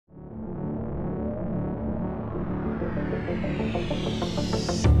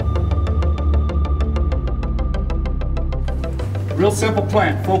Real simple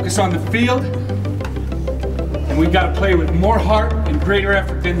plan. Focus on the field, and we've got to play with more heart and greater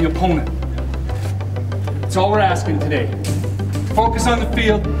effort than the opponent. That's all we're asking today. Focus on the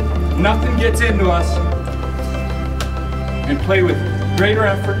field, nothing gets into us, and play with greater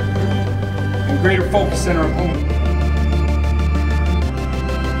effort and greater focus than our opponent.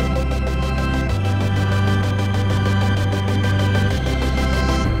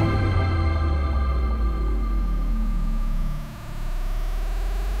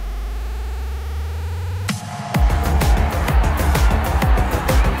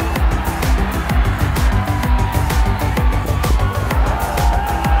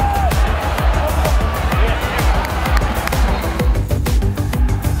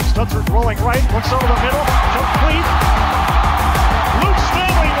 Rolling right, looks over the middle, complete. Luke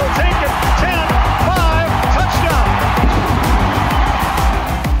Stanley will take it, 10-5, touchdown.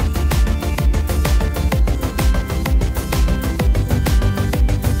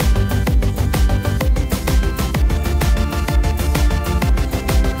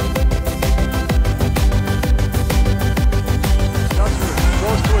 Spencer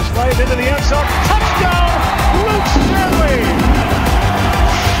goes to his right into the end zone, touchdown, Luke Stanley.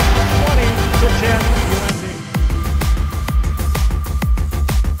 20-10 UND.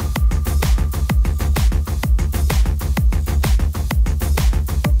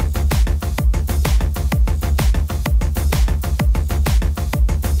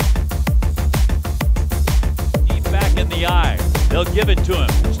 Deep back in the eye. They'll give it to him.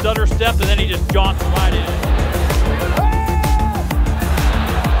 Stutter step, and then he just jaunts right in.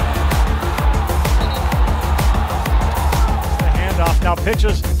 Now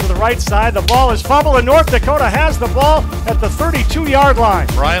pitches to the right side. The ball is fumbled, and North Dakota has the ball at the 32-yard line.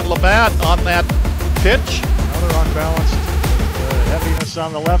 Brian Labatt on that pitch. Another unbalanced heaviness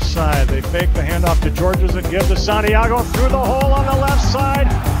on the left side. They fake the handoff to Georges and give to Santiago through the hole on the left side.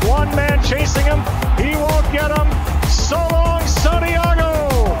 One man chasing him. He won't get him. So long,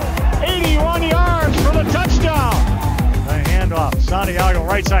 Santiago. 81 yards for the touchdown. The handoff. Santiago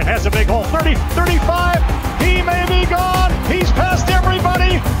right side has a big hole. 30, 35. He may be gone. He's past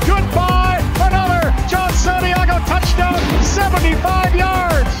everybody. Goodbye. Another John Santiago touchdown. 75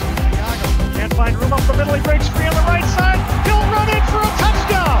 yards. Santiago can't find room up the middle. He breaks free on the right side. He'll run in for a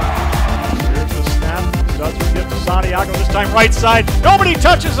touchdown. Here's the snap. Does get to Santiago. This time right side. Nobody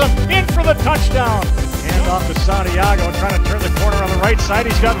touches him. In for the touchdown. Hand off to Santiago. Trying to turn the corner on the right side.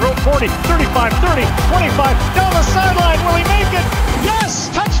 He's got room 40, 35, 30, 25. Down the sideline. Will he make it? Yes.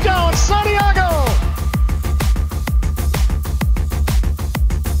 Touchdown, Santiago.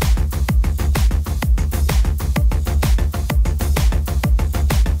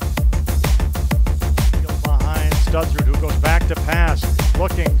 Studsrud, who goes back to pass,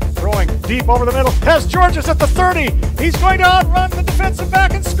 looking, throwing deep over the middle, has Georges at the 30. He's going to outrun the defensive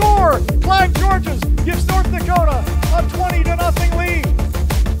back and score. Clive Georges gives North Dakota a 20-0 lead.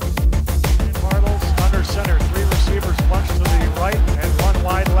 Bartles under center, three receivers bunched to the right and one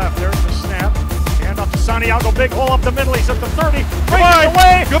wide left. There's the snap. Hand off to Santiago, big hole up the middle. He's at the 30. Breaking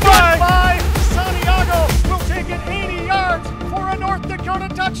away. Goodbye. Santiago will take it 80 yards for a North Dakota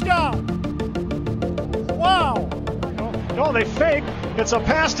touchdown. Wow. No, they fake. It's a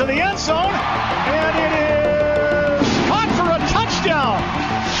pass to the end zone, and it is caught for a touchdown.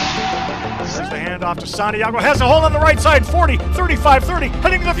 There's the handoff to Santiago. Has a hole on the right side, 40, 35, 30.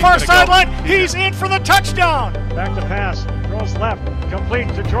 Heading to the far sideline. He's in for the touchdown. Back to pass. Throws left.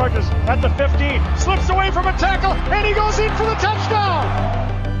 Complete to Georges at the 15. Slips away from a tackle, and he goes in for the touchdown.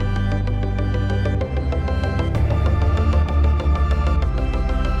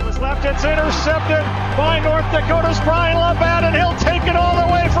 Left, it's intercepted by North Dakota's Brian Labatt, and he'll take it all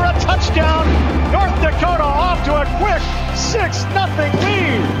the way for a touchdown. North Dakota off to a quick 6-0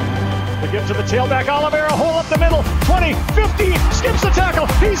 lead. They get to the tailback, Oliveira, hole up the middle, 20, 15, skips the tackle,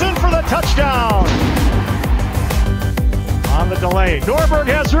 he's in for the touchdown. On the delay, Norberg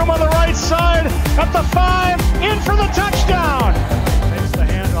has room on the right side, at the 5, in for the touchdown. Takes the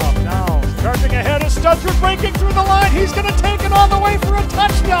handoff now. Charging ahead is Studsrud, breaking through the line. He's going to take it all the way for a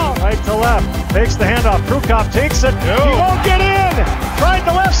touchdown. Right to left. Takes the handoff. Krukov takes it. No. He won't get in. Tried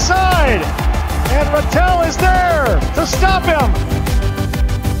the left side. And Rattel is there to stop him.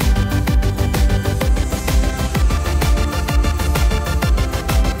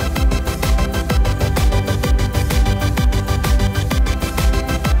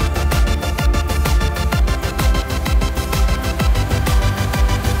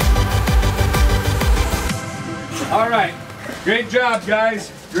 All right, great job,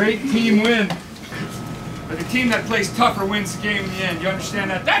 guys. Great team win. team that plays tougher wins the game in the end. You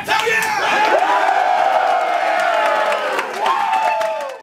understand that? That's how